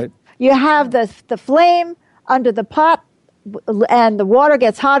 That's right. You have the flame under the pot, and the water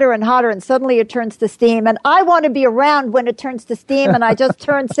gets hotter and hotter, and suddenly it turns to steam. And I want to be around when it turns to steam, and I just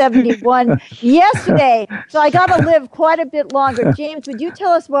turned 71 yesterday, so I got to live quite a bit longer. James, would you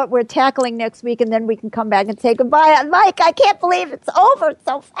tell us what we're tackling next week, and then we can come back and say goodbye? And Mike, I can't believe it's over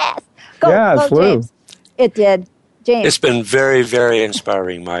so fast. Go, James. It did. James. It's been very, very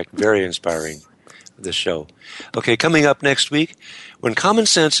inspiring, Mike. Very inspiring, this show. Okay, coming up next week, When Common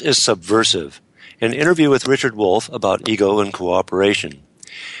Sense is Subversive, an interview with Richard Wolff about ego and cooperation.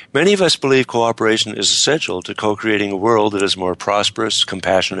 Many of us believe cooperation is essential to co-creating a world that is more prosperous,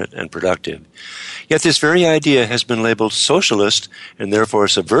 compassionate, and productive. Yet this very idea has been labeled socialist and therefore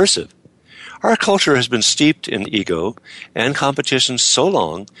subversive. Our culture has been steeped in ego and competition so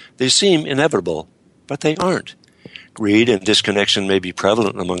long they seem inevitable, but they aren't. Greed and disconnection may be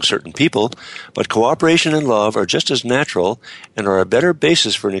prevalent among certain people, but cooperation and love are just as natural and are a better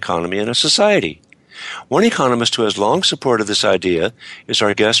basis for an economy and a society. One economist who has long supported this idea is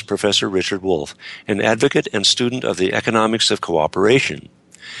our guest, Professor Richard Wolff, an advocate and student of the economics of cooperation.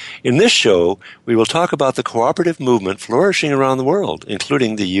 In this show, we will talk about the cooperative movement flourishing around the world,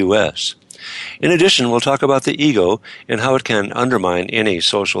 including the U.S. In addition, we'll talk about the ego and how it can undermine any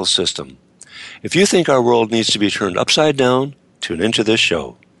social system. If you think our world needs to be turned upside down, tune into this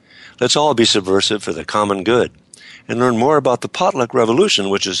show. Let's all be subversive for the common good and learn more about the potluck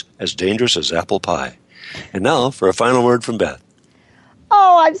revolution, which is as dangerous as apple pie. And now for a final word from Beth.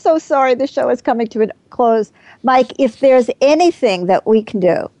 Oh, I'm so sorry the show is coming to a close. Mike, if there's anything that we can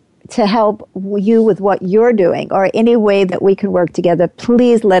do to help you with what you're doing or any way that we can work together,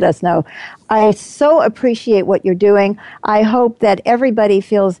 please let us know. I so appreciate what you're doing. I hope that everybody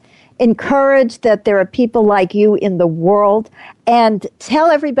feels encouraged that there are people like you in the world, and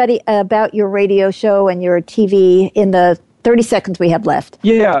tell everybody about your radio show and your TV in the 30 seconds we have left.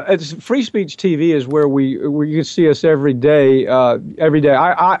 Yeah, it's Free Speech TV is where you can see us every day. I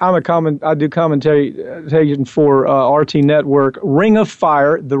do commentation for RT Network, Ring of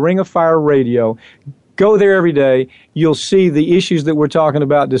Fire, the Ring of Fire Radio. Go there every day. You'll see the issues that we're talking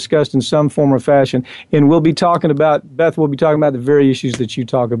about discussed in some form or fashion, and Beth will be talking about the very issues that you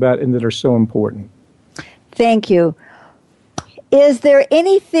talk about and that are so important. Thank you. Is there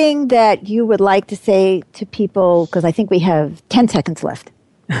anything that you would like to say to people? Because I think we have 10 seconds left.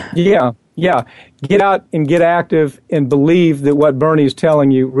 Yeah. Get out and get active and believe that what Bernie is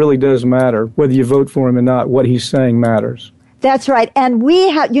telling you really does matter. Whether you vote for him or not, what he's saying matters. That's right. And we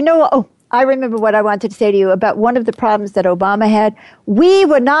have, I remember what I wanted to say to you about one of the problems that Obama had. We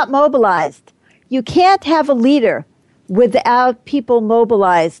were not mobilized. You can't have a leader without people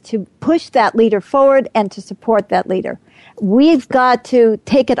mobilized to push that leader forward and to support that leader. We've got to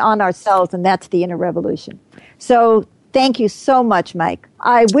take it on ourselves, and that's the inner revolution. So thank you so much, Mike.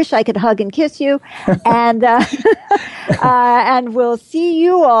 I wish I could hug and kiss you, and and we'll see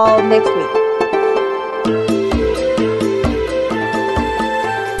you all next week.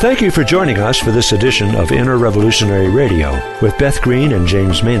 Thank you for joining us for this edition of Inner Revolutionary Radio with Beth Green and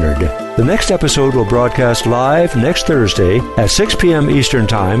James Maynard. The next episode will broadcast live next Thursday at 6 p.m. Eastern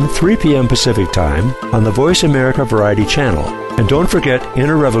Time, 3 p.m. Pacific Time on the Voice America Variety Channel. And don't forget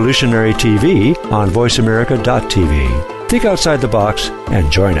Inner Revolutionary TV on voiceamerica.tv. Think outside the box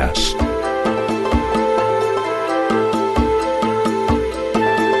and join us.